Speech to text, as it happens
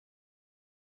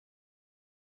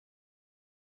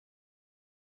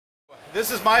This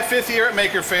is my 5th year at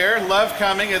Maker Faire. Love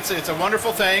coming. It's a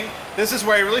wonderful thing. This is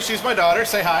Waverly. She's my daughter.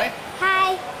 Say hi.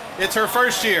 Hi. It's her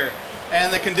 1st year,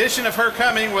 and the condition of her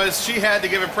coming was she had to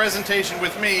give a presentation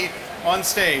with me on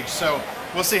stage. So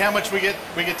we'll see how much we get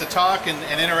to talk and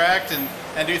interact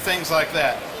and do things like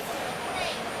that.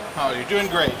 Oh, you're doing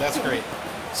great. That's great.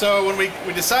 So when we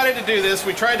decided to do this,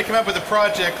 we tried to come up with a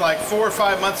project like 4 or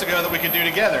 5 months ago that we could do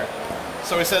together.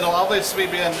 So we said it'll obviously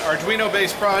be an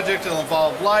Arduino-based project. It'll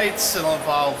involve lights. It'll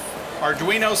involve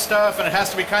Arduino stuff, and it has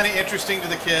to be kind of interesting to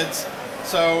the kids.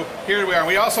 So here we are.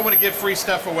 We also want to give free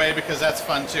stuff away because that's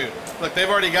fun too. Look, they've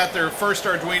already got their first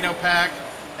Arduino pack,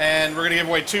 and we're going to give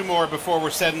away 2 more before we're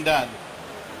said and done.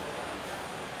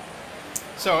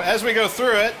 So as we go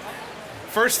through it,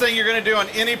 first thing you're going to do on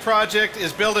any project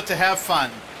is build it to have fun.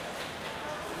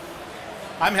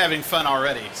 I'm having fun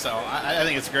already, so I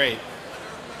think it's great.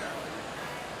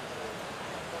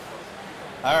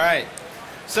 All right,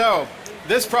 so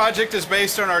this project is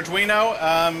based on Arduino.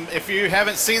 If you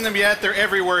haven't seen them yet, they're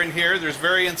everywhere in here. There's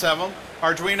variants of them.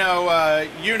 Arduino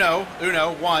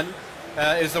Uno 1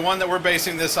 is the one that we're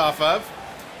basing this off of.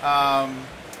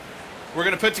 We're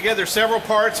going to put together several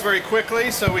parts very quickly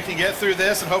so we can get through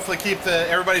this and hopefully keep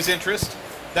everybody's interest.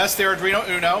 That's the Arduino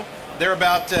Uno. They're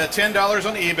about $10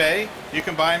 on eBay. You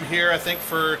can buy them here, I think,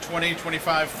 for 20,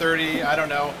 25, 30, I don't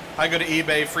know. I go to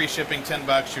eBay, free shipping, 10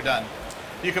 bucks, you're done.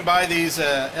 You can buy these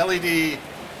LED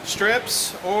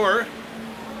strips or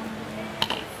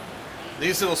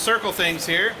these little circle things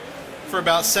here for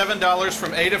about $7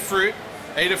 from Adafruit.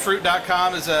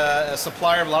 Adafruit.com is a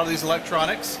supplier of a lot of these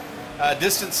electronics.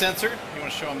 Distance sensor, you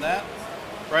want to show them that?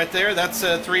 Right there, that's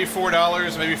 $3,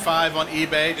 $4, maybe $5 on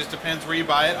eBay, just depends where you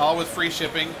buy it, all with free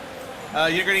shipping.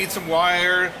 You're going to need some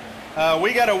wire.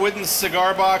 We got a wooden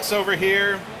cigar box over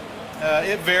here.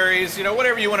 It varies, you know,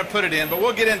 whatever you want to put it in, but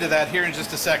we'll get into that here in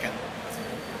just a second.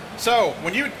 So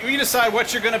when you decide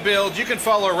what you're going to build, you can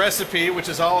follow a recipe, which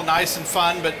is all nice and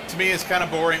fun, but to me it's kind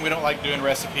of boring. We don't like doing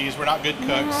recipes. We're not good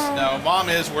cooks. No, Mom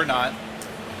is, we're not.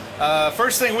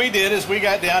 First thing we did is we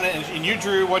got down and you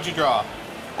drew, what'd you draw?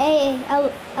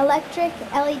 A electric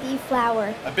LED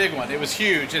flower. A big one. It was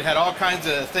huge. It had all kinds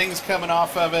of things coming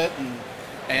off of it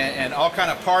and all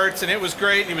kind of parts, and it was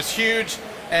great. It was huge.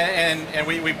 And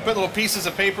we put little pieces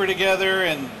of paper together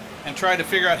and tried to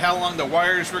figure out how long the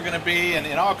wires were going to be and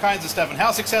all kinds of stuff. And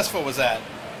how successful was that?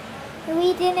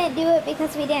 We didn't do it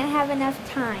because we didn't have enough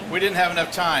time. We didn't have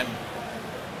enough time,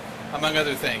 among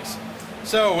other things.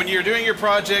 So when you're doing your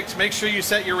project, make sure you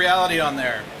set your reality on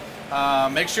there.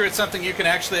 Make sure it's something you can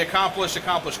actually accomplish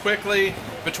quickly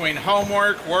between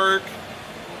homework, work,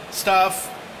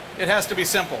 stuff. It has to be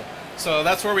simple. So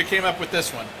that's where we came up with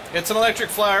this one. It's an electric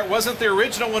flower. It wasn't the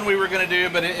original one we were going to do,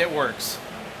 but it works.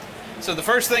 So the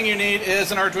first thing you need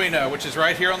is an Arduino, which is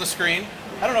right here on the screen.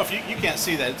 I don't know if you can't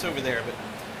see that. It's over there, but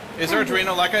it's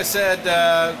Arduino. Like I said,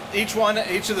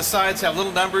 each of the sides have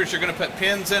little numbers. You're going to put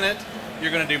pins in it.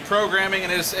 You're going to do programming.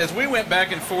 And as we went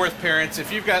back and forth, parents,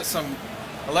 if you've got some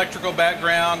electrical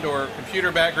background or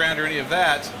computer background or any of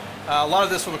that, a lot of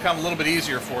this will become a little bit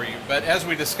easier for you. But as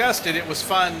we discussed it, it was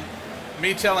fun.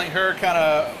 Me telling her kind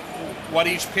of what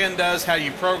each pin does, how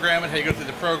you program it, how you go through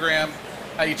the program,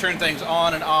 how you turn things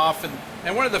on and off.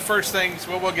 And one of the first things,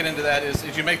 well, we'll get into that,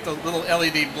 is you make the little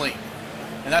LED blink.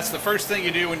 And that's the first thing you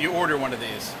do when you order one of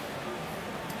these.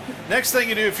 Next thing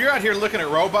you do, if you're out here looking at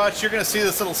robots, you're going to see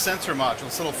this little sensor module,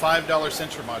 this little $5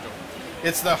 sensor module.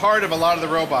 It's the heart of a lot of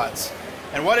the robots.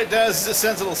 And what it does is it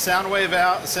sends a little sound wave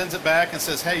out, sends it back and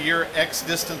says, hey, you're X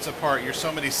distance apart, you're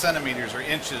so many centimeters or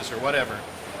inches or whatever.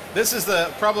 This is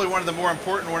probably one of the more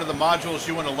important, one of the modules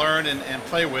you want to learn and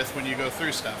play with when you go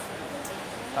through stuff.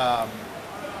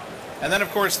 And then,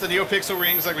 of course, the NeoPixel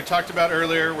rings, like we talked about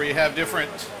earlier, where you have different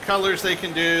colors they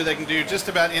can do. They can do just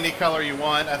about any color you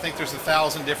want. I think there's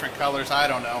 1,000 different colors. I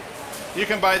don't know. You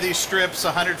can buy these strips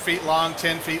 100 feet long,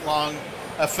 10 feet long,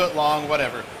 a foot long,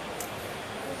 whatever.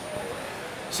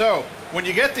 So when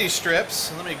you get these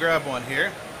strips, let me grab one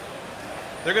here.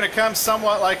 They're going to come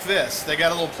somewhat like this. They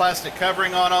got a little plastic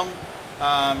covering on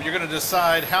them. You're going to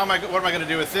decide what am I going to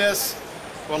do with this?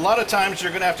 Well, a lot of times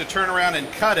you're going to have to turn around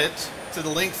and cut it to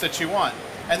the length that you want.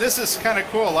 And this is kind of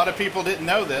cool. A lot of people didn't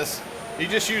know this. You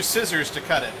just use scissors to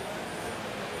cut it.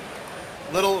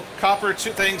 Little copper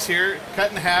things here, cut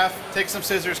in half, take some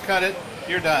scissors, cut it,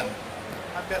 you're done.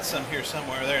 I've got some here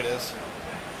somewhere. There it is.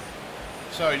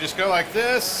 So you just go like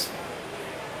this,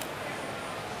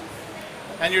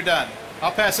 and you're done.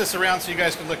 I'll pass this around so you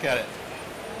guys can look at it.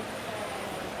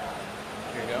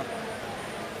 Here you go.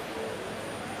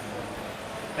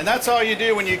 And that's all you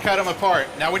do when you cut them apart.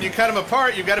 Now when you cut them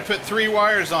apart, you've got to put 3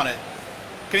 wires on it.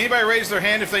 Can anybody raise their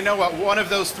hand if they know what one of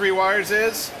those 3 wires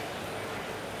is?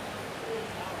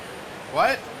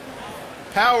 What?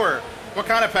 Power. What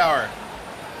kind of power?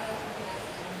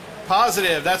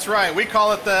 Positive, that's right. We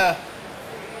call it the,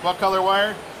 what color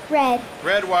wire? Red.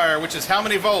 Red wire, which is how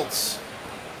many volts?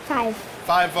 5.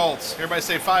 5 volts. Everybody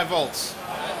say 5 volts.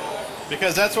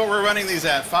 Because that's what we're running these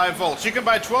at, 5 volts. You can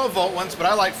buy 12 volt ones, but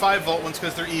I like 5 volt ones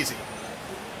because they're easy.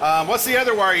 What's the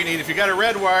other wire you need? If you got a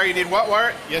red wire, you need what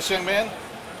wire? Yes, young man?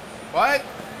 What?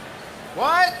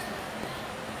 What?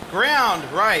 Ground,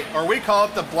 right. Or we call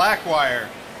it the black wire.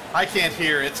 I can't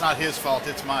hear. It's not his fault.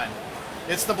 It's mine.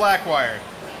 It's the black wire.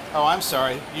 Oh, I'm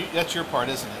sorry. That's your part,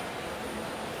 isn't it?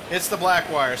 It's the black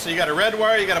wire. So you got a red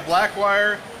wire, you got a black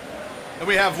wire, and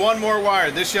we have one more wire.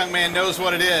 This young man knows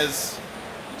what it is,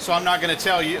 so I'm not going to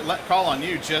tell you. Call on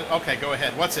you. Okay, go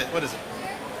ahead. What's it? What is it?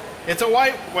 It's a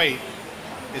white. Wait.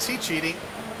 Is he cheating?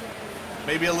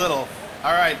 Maybe a little.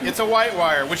 All right. It's a white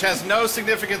wire, which has no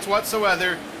significance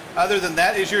whatsoever other than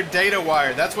that is your data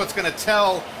wire. That's what's going to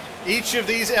tell each of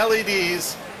these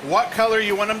LEDs what color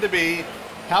you want them to be,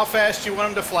 how fast you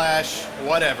want them to flash,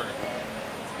 whatever.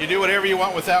 You do whatever you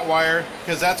want with that wire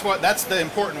because that's the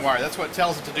important wire. That's what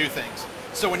tells it to do things.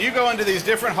 So when you go into these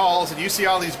different halls and you see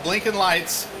all these blinking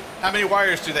lights, how many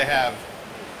wires do they have?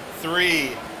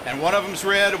 3. And one of them's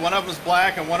red, one of them's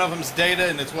black, and one of them's data,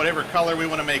 and it's whatever color we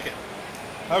want to make it.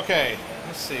 Okay,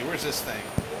 let's see, where's this thing?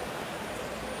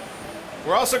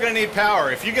 We're also going to need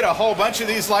power. If you get a whole bunch of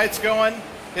these lights going,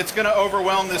 it's going to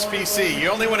overwhelm this PC. You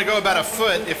only want to go about a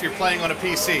foot if you're playing on a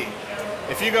PC.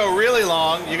 If you go really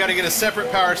long, you got to get a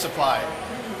separate power supply.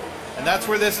 And that's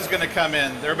where this is going to come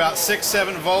in. They're about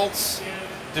 6-7 volts.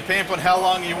 Depending on how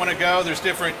long you want to go, there's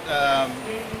different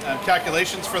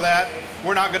calculations for that.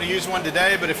 We're not going to use one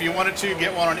today, but if you wanted to,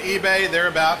 get one on eBay. They're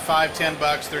about $5-10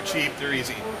 bucks. They're cheap. They're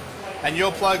easy. And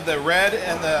you'll plug the red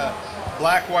and the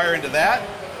black wire into that,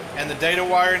 and the data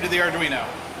wire into the Arduino.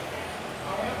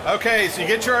 Okay, so you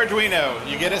get your Arduino,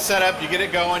 you get it set up, you get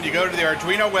it going, you go to the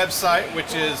Arduino website,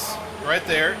 which is right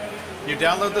there. You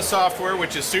download the software,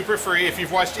 which is super free. If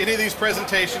you've watched any of these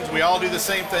presentations, we all do the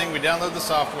same thing. We download the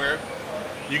software.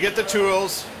 You get the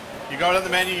tools. You go to the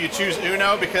menu, you choose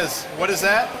Uno because what is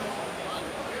that?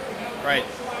 Right.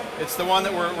 It's the one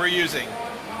that we're using.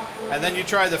 And then you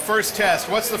try the first test.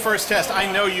 What's the first test?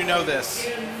 I know you know this.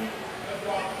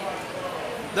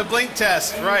 The blink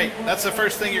test, right. That's the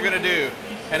first thing you're going to do.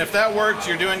 And if that worked,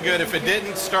 you're doing good. If it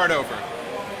didn't, start over.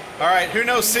 All right, who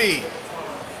knows C?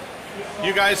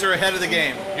 You guys are ahead of the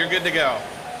game. You're good to go.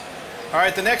 All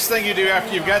right, the next thing you do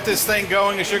after you've got this thing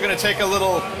going is you're going to take a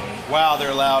little, wow,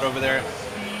 they're loud over there.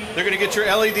 They're going to get your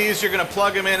LEDs, you're going to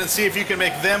plug them in and see if you can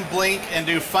make them blink and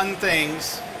do fun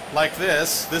things like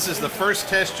this. This is the first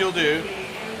test you'll do,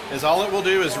 is all it will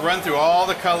do is run through all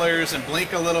the colors and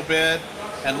blink a little bit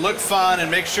and look fun and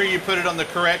make sure you put it on the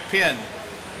correct pin.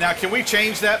 Now, can we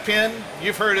change that pin?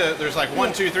 You've heard of, there's like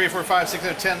 1, 2, 3, 4, 5, 6,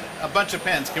 7, 10, a bunch of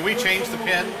pins. Can we change the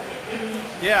pin?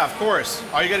 Yeah, of course.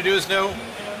 All you got to do is know,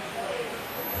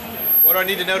 what do I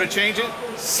need to know to change it?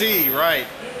 C, right.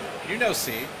 You know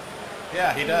C.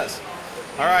 Yeah, he does.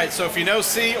 All right, so if you know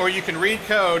C or you can read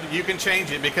code, you can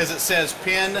change it because it says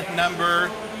pin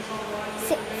number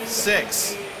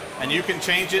 6. And you can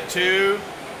change it to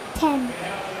 10.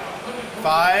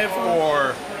 5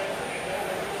 or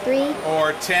 3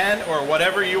 or 10 or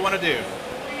whatever you want to do.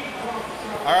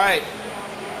 All right.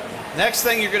 Next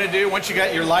thing you're going to do, once you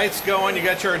got your lights going, you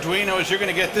got your Arduino, is you're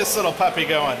going to get this little puppy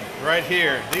going right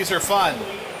here. These are fun,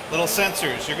 little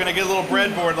sensors. You're going to get a little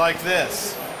breadboard like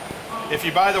this. If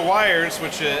you buy the wires,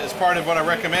 which is part of what I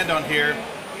recommend on here,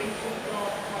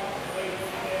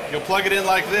 you'll plug it in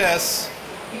like this.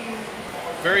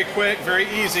 Very quick, very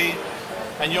easy.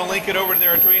 And you'll link it over to the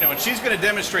Arduino. And she's going to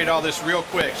demonstrate all this real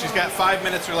quick. She's got 5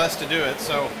 minutes or less to do it.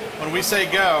 So when we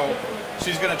say go,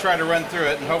 she's going to try to run through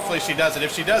it, and hopefully she does it.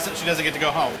 If she doesn't, she doesn't get to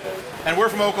go home. And we're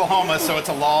from Oklahoma, so it's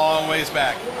a long ways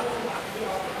back.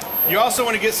 You also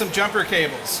want to get some jumper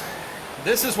cables.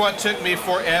 This is what took me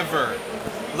forever.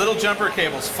 Little jumper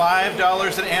cables, $5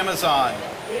 at Amazon.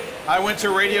 I went to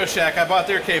Radio Shack, I bought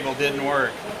their cable, didn't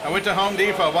work. I went to Home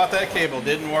Depot, bought that cable,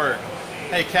 didn't work.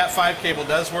 Hey, Cat 5 cable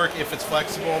does work if it's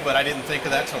flexible, but I didn't think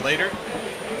of that till later.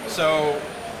 So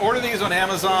order these on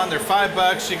Amazon. They're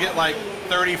 $5. You get like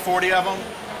 30, 40 of them.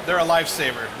 They're a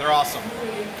lifesaver. They're awesome.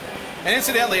 And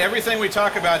incidentally, everything we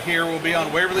talk about here will be on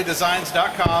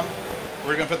waverlydesigns.com.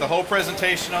 We're going to put the whole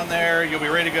presentation on there. You'll be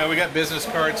ready to go. We got business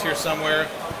cards here somewhere.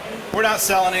 We're not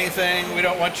selling anything. We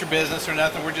don't want your business or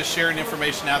nothing. We're just sharing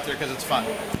information out there because it's fun.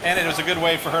 And it was a good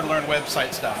way for her to learn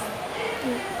website stuff.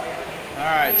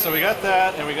 Alright, so we got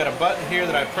that, and we got a button here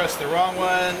that I pressed the wrong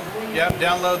one. Yep,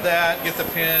 download that, get the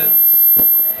pins.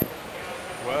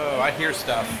 Whoa, I hear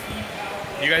stuff.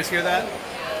 You guys hear that?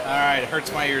 Alright, it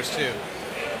hurts my ears too.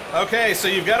 Okay, so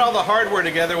you've got all the hardware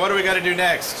together. What do we got to do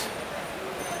next?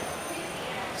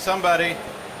 Somebody.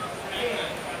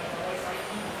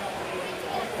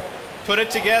 Put it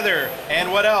together.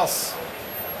 And what else?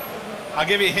 I'll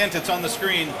give you a hint, it's on the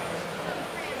screen.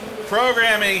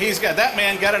 Programming, that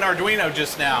man got an Arduino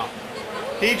just now.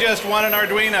 He just won an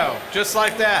Arduino, just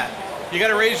like that. You got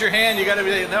to raise your hand, you got to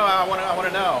be, no, I want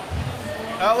to know.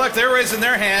 Oh, look, they're raising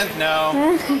their hand. No.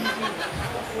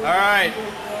 All right.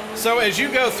 So as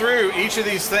you go through each of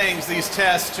these things, these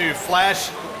tests to flash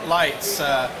lights,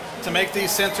 to make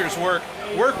these sensors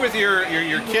work with your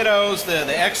kiddos,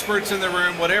 the experts in the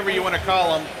room, whatever you want to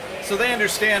call them, so they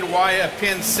understand why a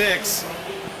pin 6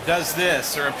 does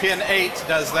this or a pin 8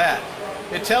 does that.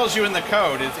 It tells you in the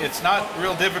code. It's not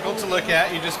real difficult to look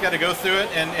at. You just got to go through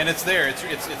it, and it's there.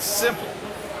 It's simple.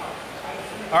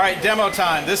 All right, demo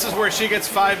time. This is where she gets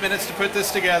 5 minutes to put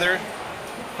this together.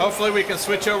 Hopefully we can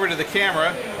switch over to the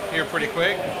camera here pretty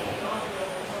quick.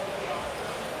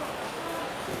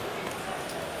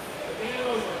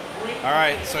 All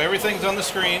right, so everything's on the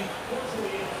screen.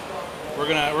 We're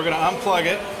gonna unplug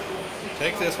it.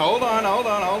 Take this. Hold on.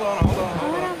 Unplug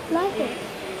it.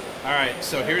 All right,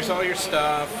 so here's all your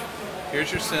stuff.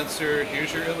 Here's your sensor.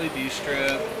 Here's your LED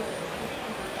strip.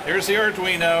 Here's the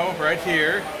Arduino right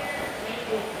here.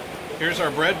 Here's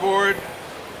our breadboard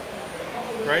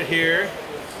right here.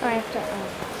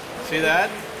 See that?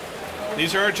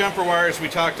 These are our jumper wires we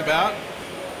talked about.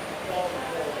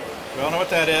 We all know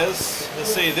what that is.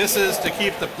 Let's see, this is to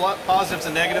keep the positives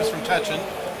and negatives from touching.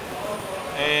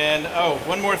 And, oh,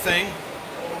 one more thing.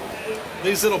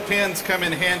 These little pins come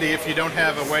in handy if you don't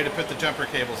have a way to put the jumper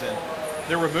cables in.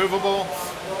 They're removable.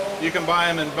 You can buy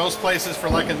them in most places for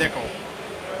like a nickel.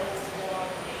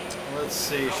 Let's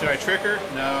see, should I trick her?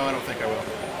 No, I don't think I will.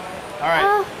 All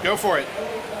right, go for it.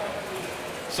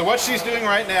 So what she's doing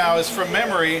right now is from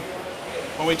memory,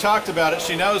 when we talked about it,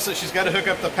 she knows that she's got to hook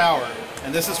up the power.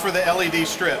 And this is for the LED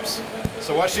strips.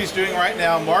 So what she's doing right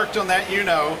now, marked on that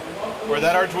or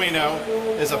that Arduino,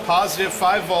 is a positive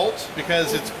 5 volt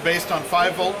because it's based on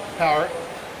 5 volt power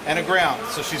and a ground.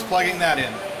 So she's plugging that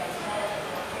in.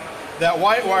 That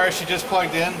white wire she just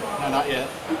plugged in, no, not yet.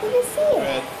 I can see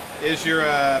it. Good. Is your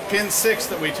pin 6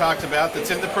 that we talked about that's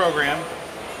in the program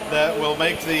that will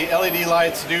make the LED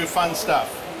lights do fun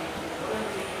stuff.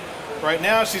 Right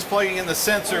now she's plugging in the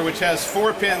sensor, which has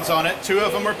 4 pins on it. 2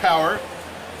 of them are power.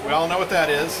 We all know what that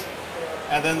is.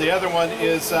 And then the other one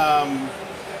is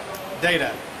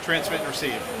data, transmit and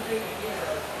receive.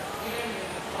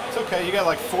 It's okay, you got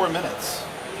like 4 minutes.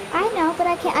 I know, but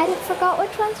I forgot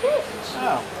which one's which.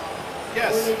 Oh,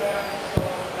 yes.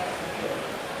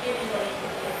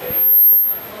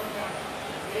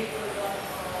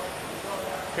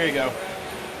 Here you go.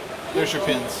 There's your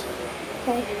pins.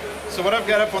 Okay. So what I've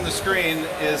got up on the screen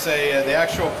is the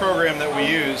actual program that we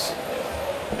use.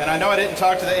 And I know I didn't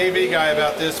talk to the AV guy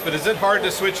about this, but is it hard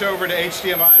to switch over to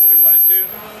HDMI if we wanted to?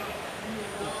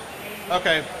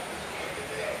 Okay.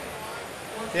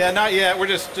 Yeah, not yet. We're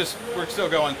we're still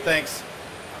going. Thanks.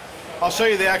 I'll show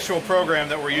you the actual program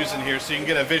that we're using here so you can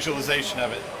get a visualization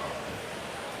of it.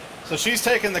 So she's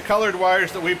taken the colored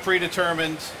wires that we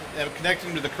predetermined and connecting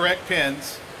them to the correct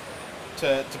pins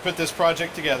to put this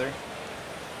project together.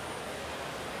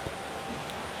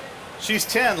 She's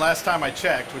 10 last time I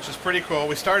checked, which is pretty cool.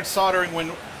 We started soldering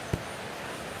when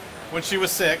she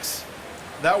was 6.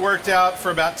 That worked out for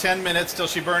about 10 minutes till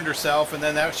she burned herself, and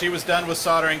then she was done with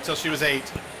soldering till she was 8.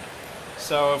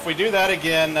 So if we do that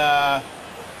again, all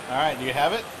right, do you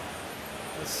have it?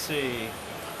 Let's see.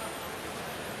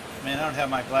 Man, I don't have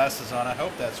my glasses on. I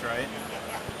hope that's right.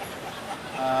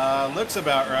 Looks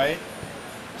about right.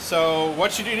 So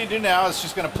what you need to do now is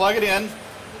she's going to plug it in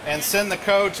and send the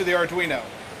code to the Arduino.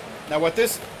 Now what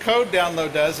this code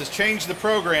download does is change the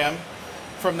program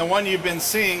from the one you've been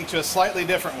seeing to a slightly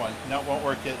different one. No, it won't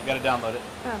work yet. You've got to download it.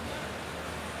 Oh.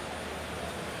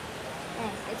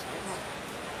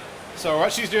 So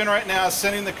what she's doing right now is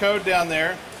sending the code down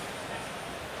there.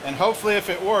 And hopefully if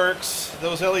it works,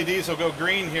 those LEDs will go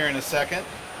green here in a second.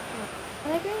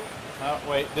 Are they green? Oh,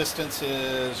 wait, distance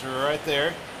is right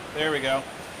there. There we go.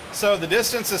 So the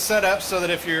distance is set up so that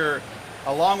if you're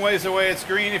a long ways away, it's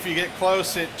green. If you get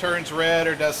close, it turns red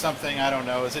or does something. I don't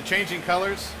know. Is it changing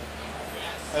colors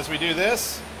as we do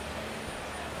this?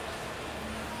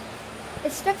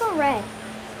 It's stuck on red.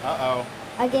 Uh-oh.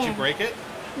 Again. Did you break it?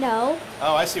 No.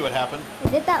 Oh, I see what happened. I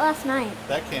did that last night.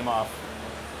 That came off.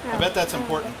 No. I bet that's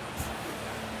important.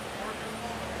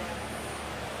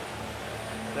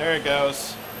 There it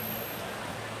goes.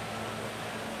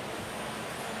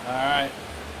 All right.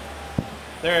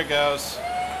 There it goes.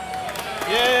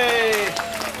 Yay!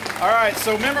 All right,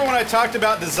 so remember when I talked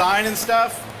about design and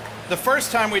stuff? The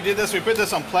first time we did this, we put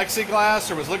this on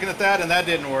plexiglass, or was looking at that, and that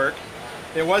didn't work.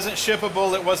 It wasn't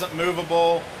shippable, it wasn't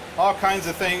movable. All kinds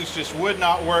of things just would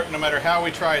not work no matter how we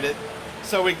tried it.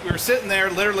 So we were sitting there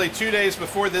literally 2 days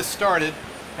before this started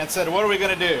and said, what are we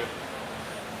going to do?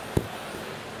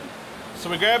 So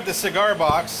we grabbed the cigar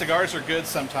box. Cigars are good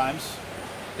sometimes.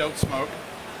 Don't smoke.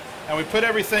 And we put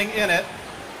everything in it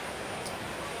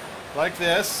like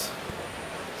this.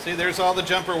 See, there's all the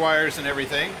jumper wires and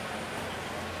everything.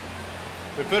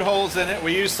 We put holes in it.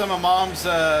 We used some of Mom's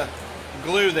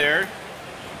glue there.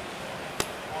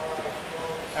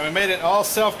 And we made it all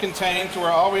self-contained to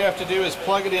where all we have to do is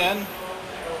plug it in.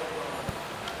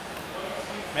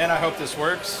 Man, I hope this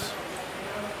works.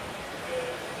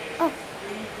 Oh,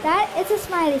 that is a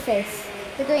smiley face.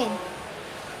 The green.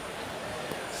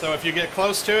 So if you get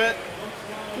close to it,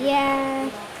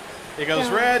 yeah, it goes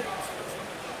red.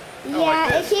 Yeah,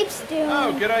 like it keeps doing.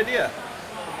 Oh, good idea.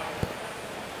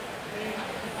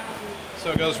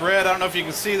 So it goes red. I don't know if you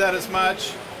can see that as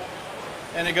much.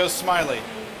 And it goes smiley.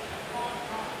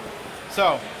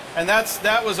 So, and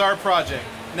that was our project.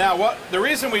 Now, the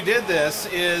reason we did this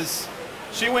is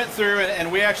she went through and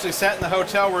we actually sat in the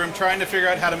hotel room trying to figure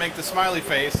out how to make the smiley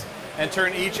face and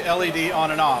turn each LED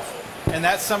on and off. And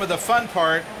that's some of the fun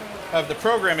part of the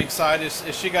programming side is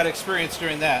she got experience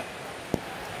doing that.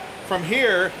 From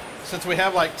here, since we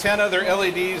have like 10 other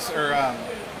LEDs or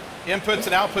inputs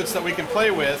and outputs that we can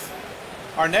play with,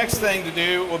 our next thing to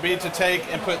do will be to take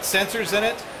and put sensors in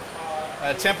it,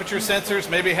 temperature sensors,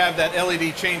 maybe have that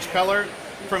LED change color.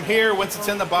 From here, once it's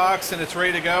in the box and it's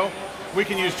ready to go, we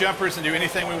can use jumpers and do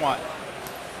anything we want.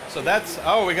 So that's,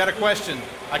 oh, we got a question.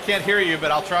 I can't hear you,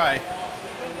 but I'll try.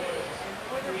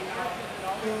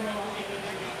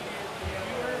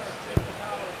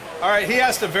 All right, he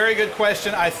asked a very good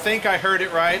question. I think I heard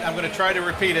it right. I'm going to try to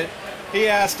repeat it. He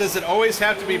asked, does it always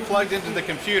have to be plugged into the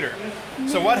computer?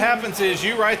 So what happens is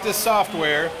you write this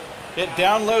software, it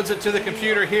downloads it to the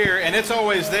computer here, and it's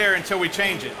always there until we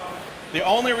change it. The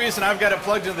only reason I've got it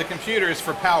plugged into the computer is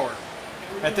for power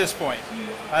at this point.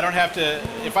 I don't have to,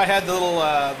 if I had the little,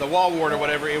 the wall wart or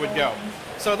whatever, it would go.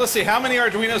 So let's see, how many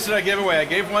Arduinos did I give away? I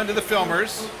gave one to the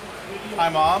filmers. Hi,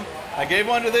 Mom. I gave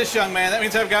one to this young man. That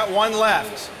means I've got one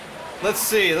left. Let's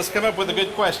see, let's come up with a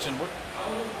good question.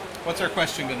 What's our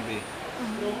question going to be?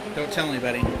 Don't tell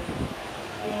anybody.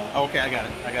 Okay, I got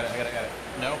it.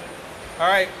 No? All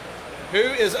right. Who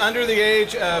is under the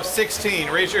age of 16?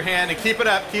 Raise your hand and keep it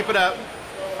up, keep it up.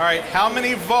 All right, how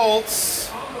many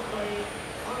volts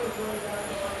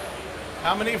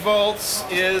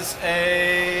is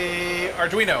a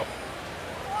Arduino?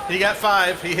 He got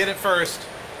 5, he hit it first.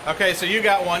 Okay, so you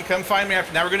got one, come find me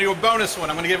after. Now we're gonna do a bonus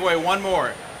one. I'm gonna give away one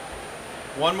more.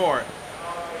 One more.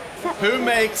 Who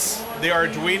makes the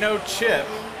Arduino chip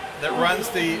that runs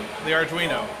the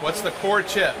Arduino? What's the core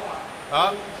chip?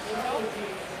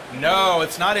 No,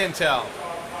 it's not Intel.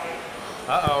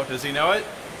 Uh-oh, does he know it?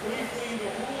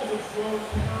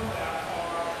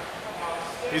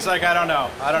 He's like, I don't know.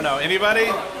 I don't know. Anybody?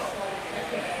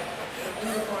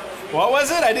 What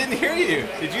was it? I didn't hear you.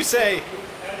 Did you say?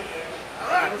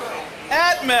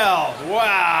 Atmel.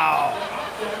 Wow.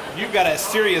 You've got a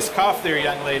serious cough there,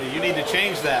 young lady. You need to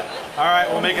change that. All right,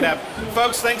 we'll make it happen.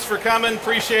 Folks, thanks for coming.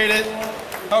 Appreciate it.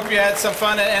 Hope you had some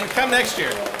fun. And come next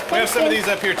year. We have some of these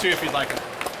up here, too, if you'd like them.